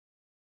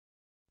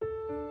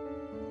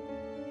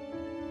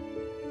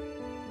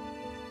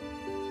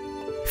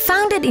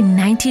Founded in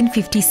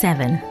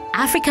 1957,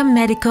 African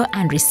Medical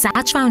and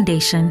Research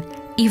Foundation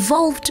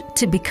evolved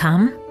to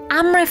become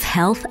Amref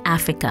Health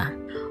Africa.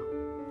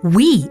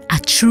 We are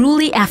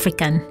truly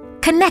African,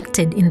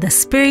 connected in the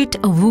spirit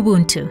of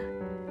Ubuntu.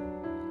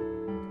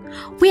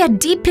 We are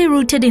deeply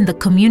rooted in the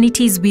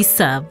communities we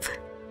serve.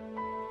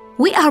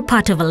 We are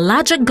part of a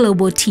larger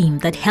global team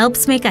that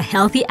helps make a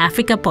healthy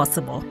Africa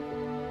possible.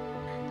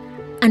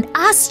 And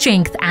our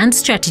strength and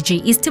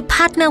strategy is to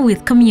partner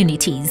with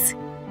communities.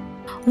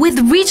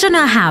 With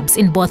regional hubs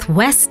in both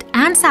West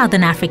and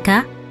Southern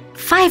Africa,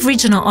 5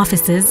 regional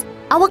offices,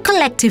 our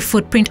collective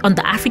footprint on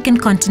the African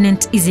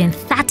continent is in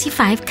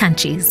 35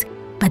 countries.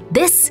 But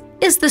this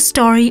is the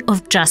story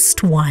of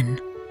just one: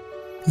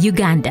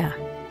 Uganda.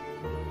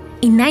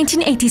 In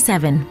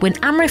 1987, when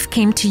Amref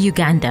came to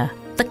Uganda,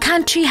 the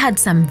country had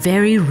some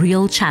very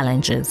real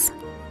challenges.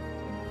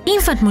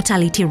 Infant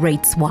mortality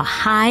rates were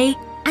high,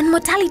 and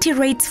mortality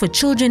rates for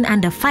children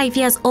under 5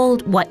 years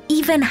old were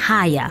even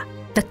higher.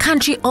 The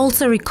country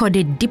also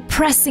recorded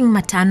depressing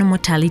maternal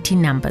mortality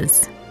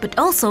numbers. But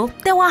also,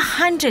 there were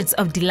hundreds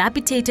of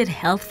dilapidated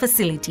health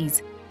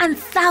facilities and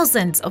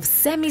thousands of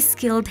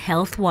semi-skilled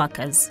health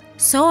workers.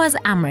 So as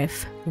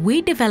Amref,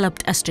 we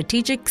developed a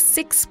strategic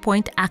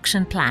 6-point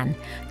action plan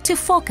to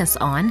focus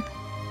on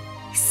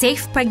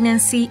safe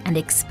pregnancy and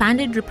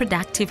expanded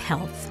reproductive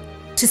health,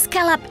 to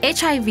scale up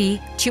HIV,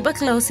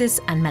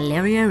 tuberculosis and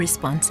malaria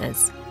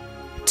responses,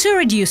 to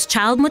reduce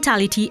child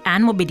mortality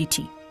and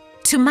morbidity,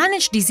 to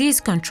manage disease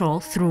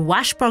control through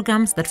WASH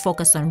programs that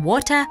focus on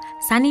water,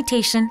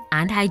 sanitation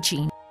and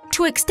hygiene,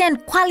 to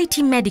extend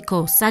quality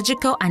medical,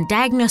 surgical and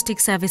diagnostic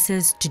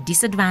services to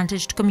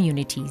disadvantaged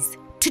communities,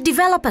 to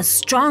develop a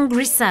strong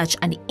research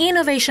and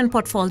innovation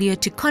portfolio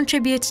to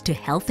contribute to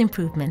health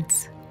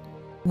improvements.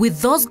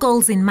 With those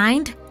goals in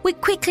mind, we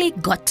quickly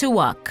got to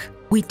work.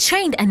 We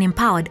trained and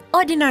empowered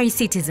ordinary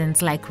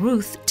citizens like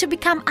Ruth to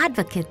become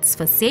advocates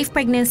for safe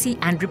pregnancy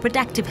and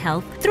reproductive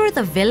health through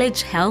the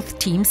village health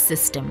team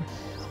system.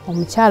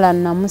 Omukyala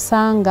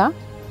namusanga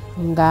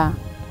nga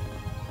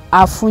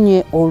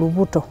afunye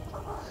olubuto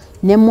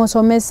ne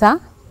musomesa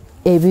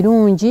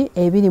ebirungi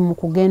ebiri mu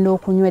kugenda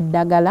okunywa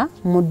eddagala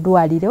mu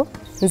ddwaliro.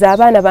 Nze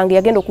abaana bange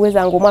yagenda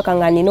okuweza nga omwaka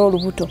nga nina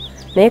olubuto,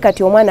 naye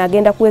kati omwana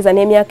agenda kuweza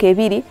n'emyaka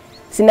 2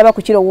 sinaba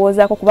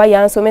kukirowoozaako kuba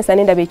yansomesa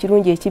n'endaba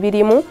ekirungi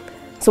ekibirimu.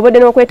 Sobodde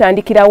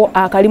n'okwetandikirawo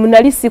akalimu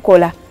nali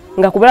sikola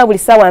nga kubala buli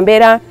ssaawa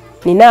mbeera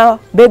nina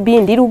baby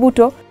ndi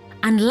lubuto.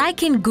 And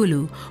like in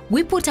Gulu,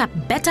 we put up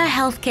better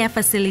healthcare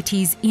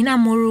facilities in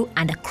Amuru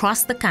and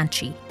across the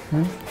country.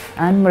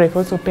 Amref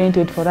also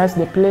painted for us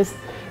the place.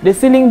 The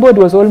ceiling board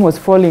was almost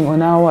falling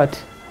on our what?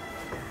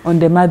 On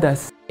the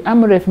mothers.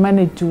 Amref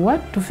managed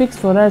to fix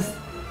for us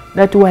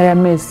that wire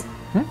mess.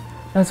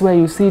 That's why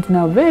you see it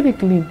now very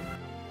clean.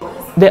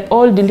 The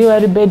old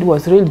delivery bed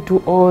was really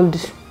too old,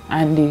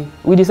 and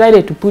we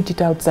decided to put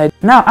it outside.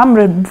 Now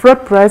Amref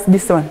brought for us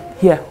this one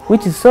here,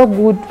 which is so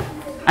good,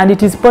 and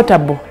it is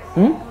portable.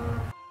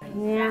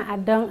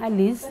 Adong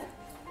Alice,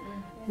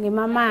 ni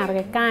mama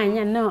re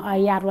kanya no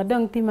ayar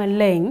wadong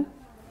timaleng,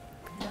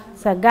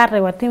 sagare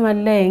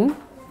watimaleng,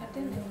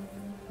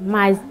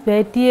 mais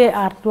betie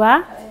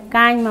artwa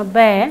kany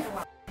mabe.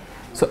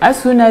 So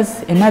as soon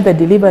as a mother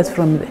delivers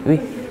from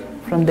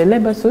the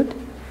labor suit,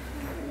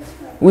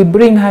 we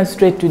bring her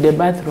straight to the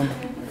bathroom.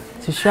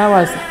 She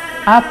showers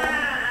up,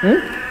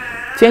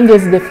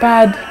 changes the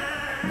pad,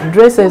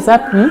 dresses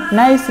up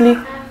nicely,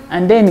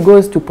 and then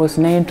goes to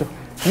postnatal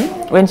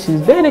when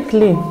she's very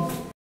clean.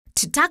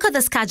 To tackle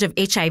the scourge of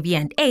HIV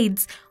and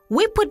AIDS,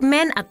 we put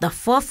men at the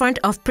forefront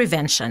of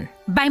prevention.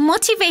 By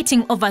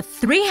motivating over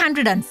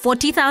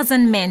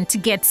 340,000 men to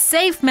get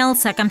safe male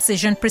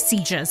circumcision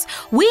procedures,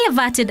 we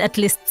averted at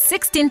least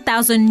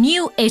 16,000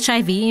 new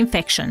HIV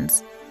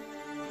infections.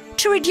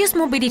 To reduce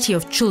morbidity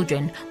of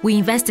children, we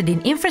invested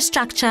in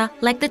infrastructure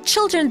like the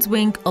children's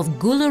wing of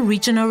Gulu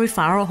Regional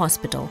Referral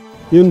Hospital.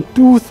 In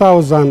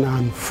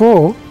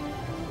 2004,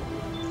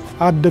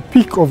 at the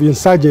peak of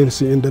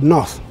insurgency in the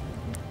north,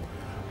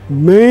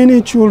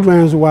 many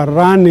children were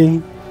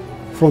running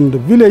from the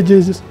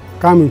villages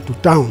coming to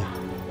town.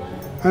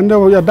 And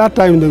at that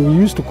time, we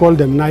used to call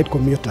them night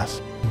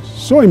commuters.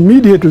 So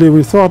immediately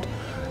we thought,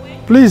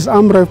 please,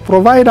 Amref,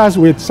 provide us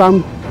with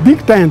some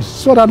big tents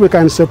so that we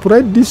can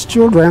separate these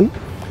children,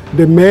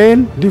 the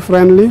male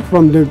differently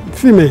from the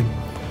female.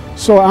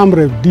 So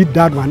Amref did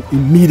that one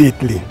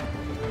immediately.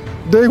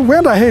 They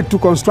went ahead to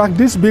construct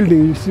this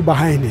building you see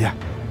behind here.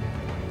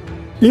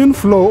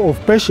 Inflow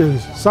of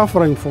patients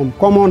suffering from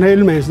common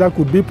ailments that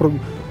could be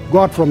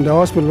got from the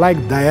hospital, like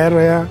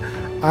diarrhea,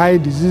 eye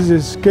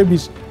diseases,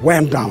 scabies,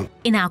 went down.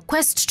 In our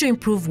quest to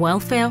improve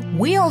welfare,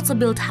 we also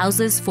built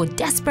houses for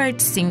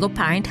desperate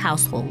single-parent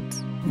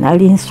households.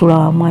 Nali nsula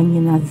wa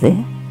mwanyinaze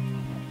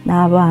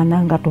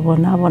n'abaana nga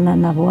tubonaabona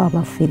nabo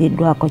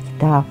abafiiriddwako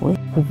kitaabwe.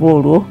 Kuva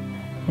olwo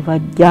ne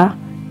bajja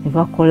ne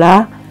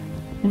bakola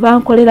ne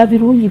bankolera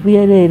birungi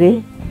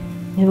bwerere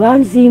ne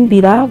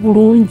banzimbira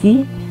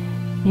bulungi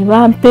ne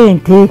bampa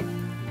ente.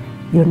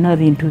 Byonna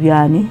bintu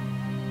byani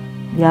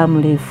bya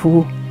Amref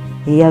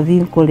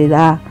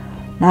eyabinkolera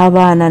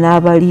n'abaana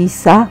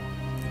n'abaliisa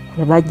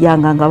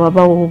bajjanga nga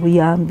babawa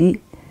obuyambi.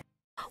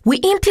 We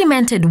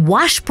implemented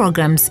WASH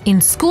programs in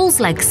schools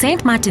like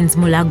St. Martin's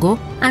Mulago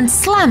and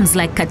slums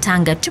like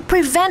Katanga to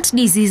prevent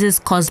diseases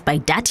caused by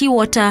dirty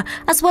water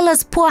as well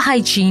as poor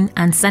hygiene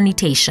and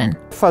sanitation.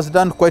 Has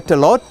done quite a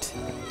lot.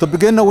 To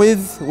begin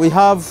with, we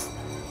have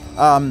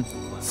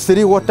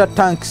 3 water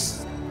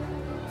tanks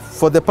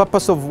for the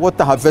purpose of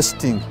water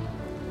harvesting.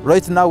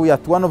 Right now we are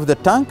at one of the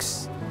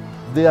tanks.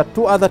 There are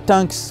 2 other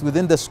tanks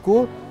within the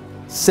school,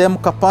 same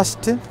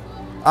capacity.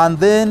 And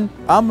then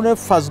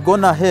Amref has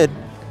gone ahead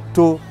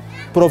to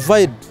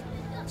provide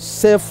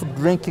safe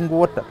drinking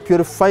water,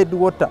 purified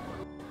water.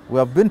 We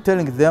have been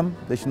telling them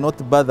they should not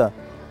bother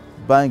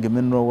buying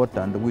mineral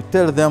water, and we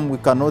tell them we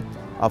cannot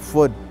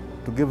afford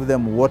to give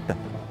them water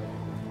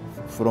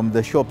from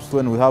the shops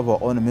when we have our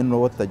own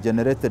mineral water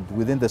generated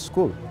within the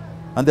school.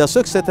 And they are so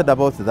excited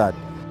about that.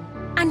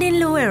 And in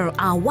Luero,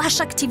 our WASH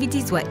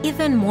activities were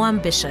even more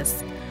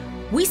ambitious.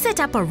 We set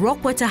up a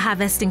rock water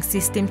harvesting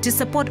system to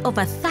support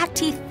over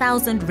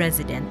 30,000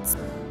 residents.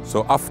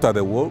 So after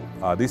the war,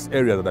 this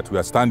area that we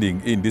are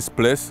standing in, this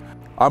place,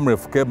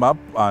 Amref came up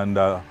and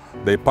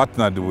they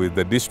partnered with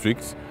the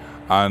district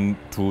and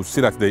to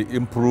see that they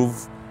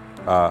improve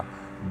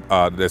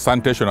the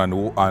sanitation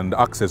and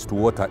access to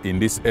water in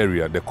this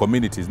area, the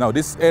communities. Now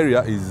this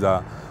area is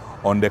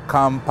on the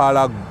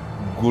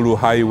Kampala-Gulu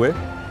Highway,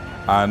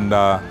 and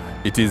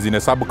it is in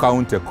a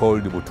sub-county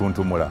called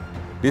Butuntumula.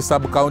 This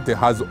sub-county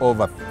has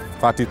over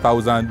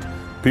 30,000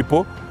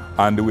 people,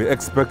 and we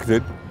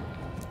expected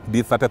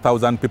these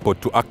 30,000 people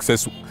to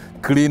access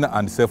clean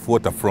and safe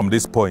water from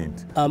this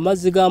point.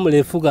 Amazzi ga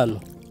Amref gano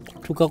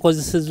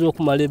tukakozesezza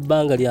okumala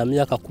ebbanga lya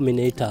myaka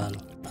 15.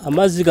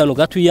 Amazzi gano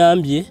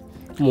gatuyambye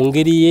mu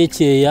ngeri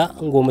y'ekyeya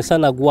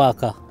ng'omusana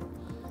gwaka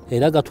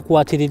era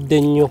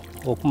gatukwatiridde nnyo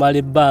okumala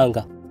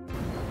ebbanga.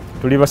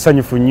 Tuli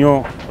basanyufu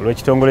nnyo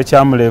olw'ekitongole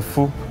kya Amref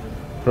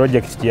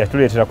project gye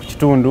yatuleetera ku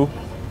kitundu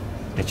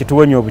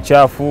ekituwonya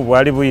obukyafu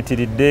bwali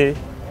buyitiridde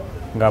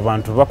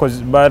ng'abantu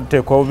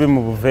bateekwa obubi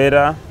mu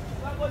buveera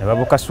ne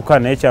babukasuka,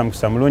 naye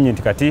kyamukisa mulungi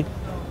nti kati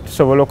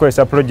tusobola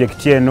okukozesa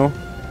project eno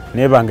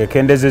nebanga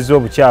ekendezezza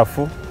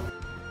obukyafu.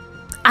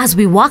 As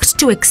we worked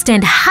to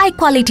extend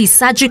high-quality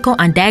surgical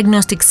and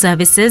diagnostic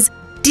services,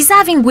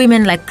 deserving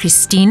women like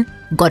Christine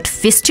got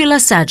fistula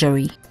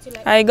surgery.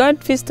 I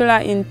got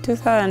fistula in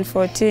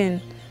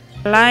 2014.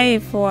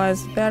 Life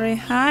was very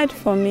hard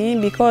for me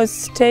because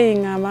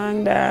staying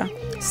among the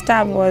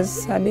staff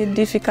was a bit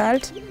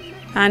difficult,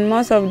 and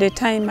most of the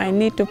time I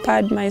need to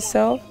pad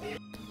myself.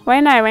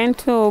 When I went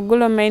to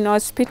Gulu Main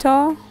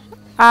Hospital,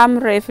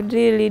 Amref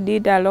really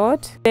did a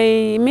lot.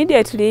 They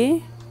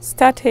immediately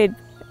started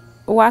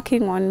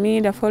working on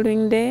me the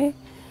following day.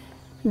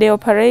 They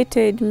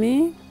operated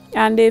me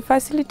and they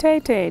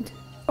facilitated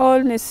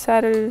all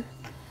necessary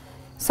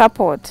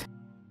support.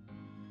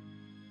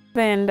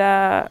 And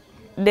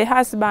the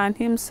husband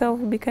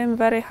himself became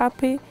very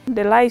happy.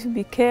 The life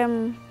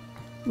became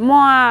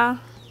more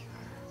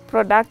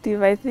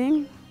productive, I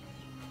think.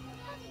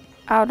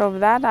 Out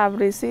of that, I've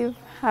received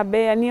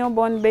a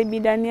newborn baby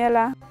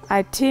Daniela,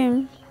 a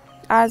team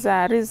as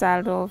a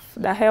result of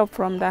the help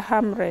from the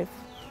Amref.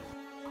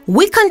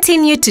 We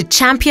continue to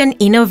champion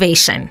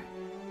innovation.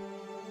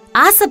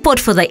 Our support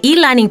for the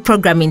e-learning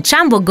program in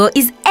Chambogo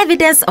is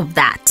evidence of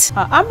that.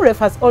 Amref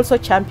has also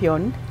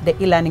championed the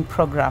e-learning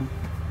program.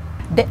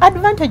 The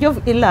advantage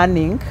of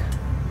e-learning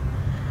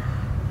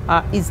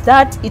is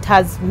that it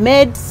has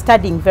made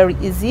studying very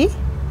easy,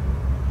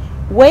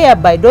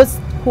 whereby those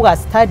who are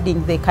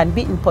studying, they can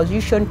be in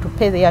position to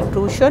pay their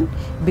tuition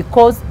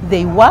because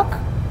they work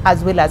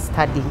as well as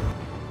studying.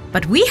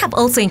 But we have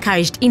also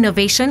encouraged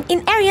innovation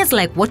in areas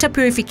like water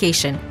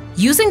purification,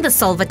 using the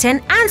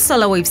Solvaten and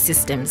solar wave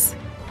systems.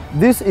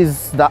 This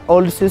is the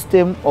old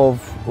system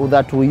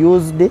that we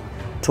used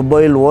to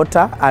boil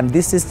water, and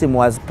this system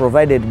was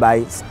provided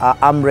by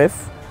Amref.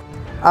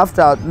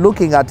 After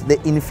looking at the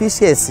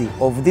inefficiency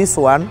of this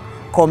one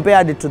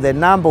compared to the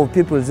number of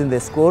people in the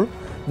school,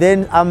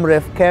 then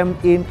Amref came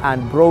in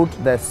and brought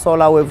the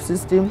solar wave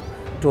system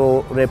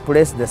to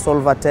replace the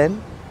Solvaten.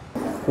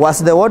 Once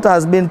the water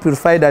has been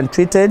purified and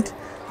treated,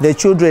 the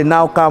children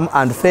now come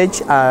and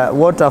fetch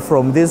water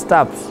from these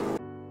taps.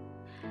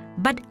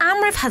 But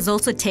Amref has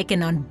also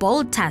taken on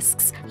bold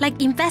tasks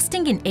like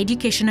investing in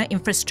educational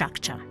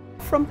infrastructure.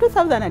 From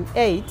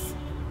 2008,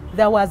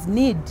 there was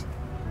need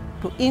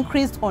to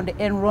increase on the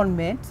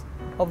enrollment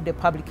of the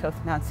public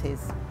health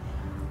nurses.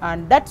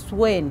 And that's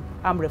when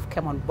Amref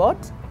came on board,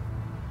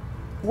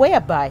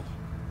 whereby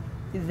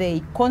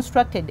they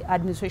constructed the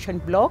administration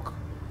block,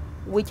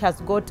 which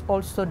has got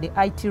also the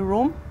IT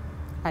room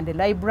and the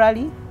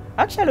library.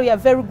 Actually, we are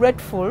very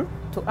grateful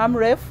to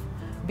Amref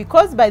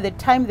because by the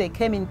time they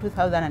came in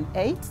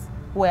 2008,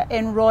 we were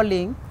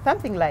enrolling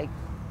something like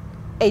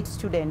 8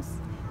 students.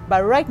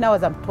 But right now,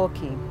 as I'm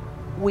talking,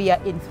 we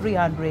are in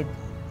 300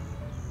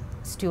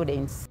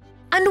 students.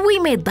 And we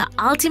made the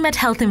ultimate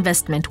health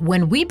investment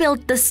when we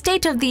built the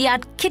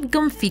state-of-the-art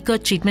Kitgum Fecal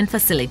Treatment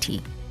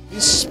Facility.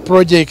 This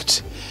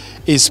project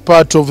is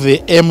part of the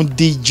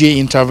MDG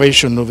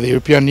intervention of the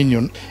European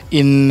Union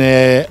in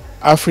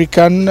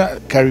African,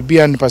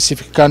 Caribbean,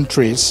 Pacific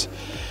countries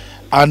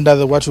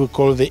under what we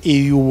call the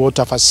EU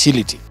Water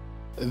Facility.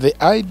 The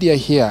idea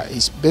here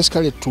is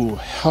basically to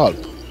help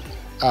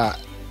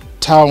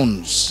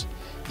towns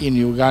in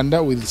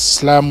Uganda with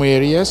slum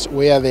areas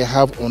where they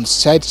have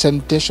on-site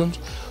sanitation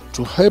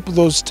to help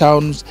those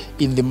towns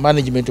in the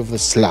management of the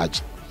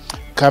sludge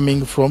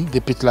coming from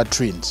the pit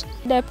latrines.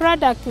 The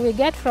product we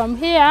get from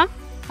here,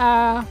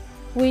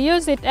 we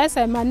use it as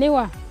a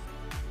manure,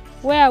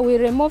 where we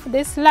remove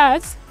this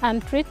sludge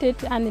and treat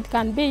it, and it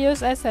can be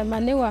used as a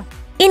manure.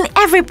 In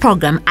every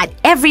program, at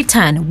every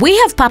turn, we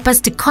have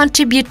purpose to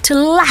contribute to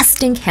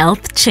lasting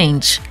health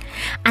change.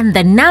 And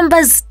the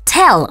numbers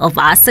tell of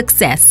our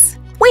success.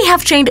 We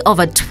have trained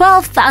over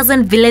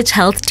 12,000 village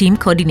health team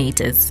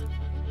coordinators.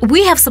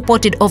 We have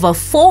supported over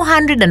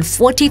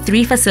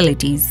 443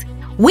 facilities.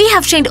 We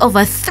have trained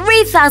over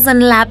 3,000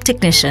 lab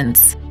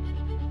technicians.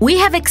 We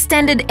have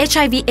extended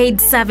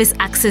HIV/AIDS service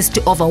access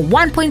to over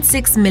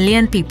 1.6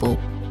 million people.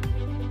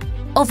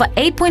 Over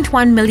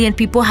 8.1 million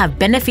people have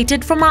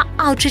benefited from our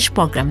outreach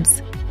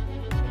programs.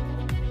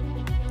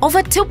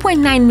 Over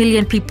 2.9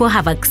 million people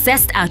have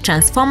accessed our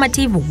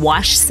transformative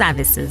WASH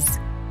services.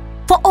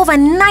 For over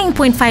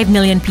 9.5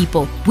 million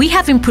people, we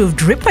have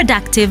improved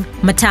reproductive,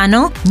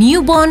 maternal,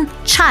 newborn,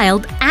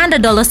 child, and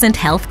adolescent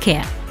health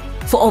care.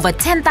 For over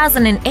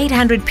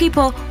 10,800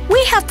 people,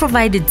 we have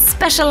provided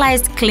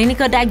specialized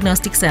clinical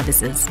diagnostic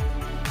services.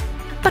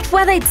 But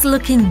whether it's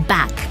looking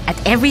back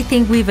at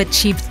everything we've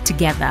achieved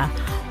together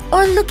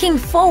or looking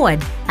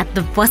forward at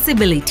the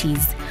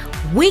possibilities,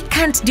 we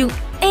can't do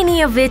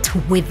any of it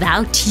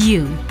without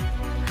you.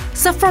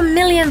 So from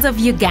millions of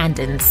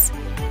Ugandans,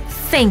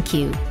 thank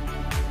you.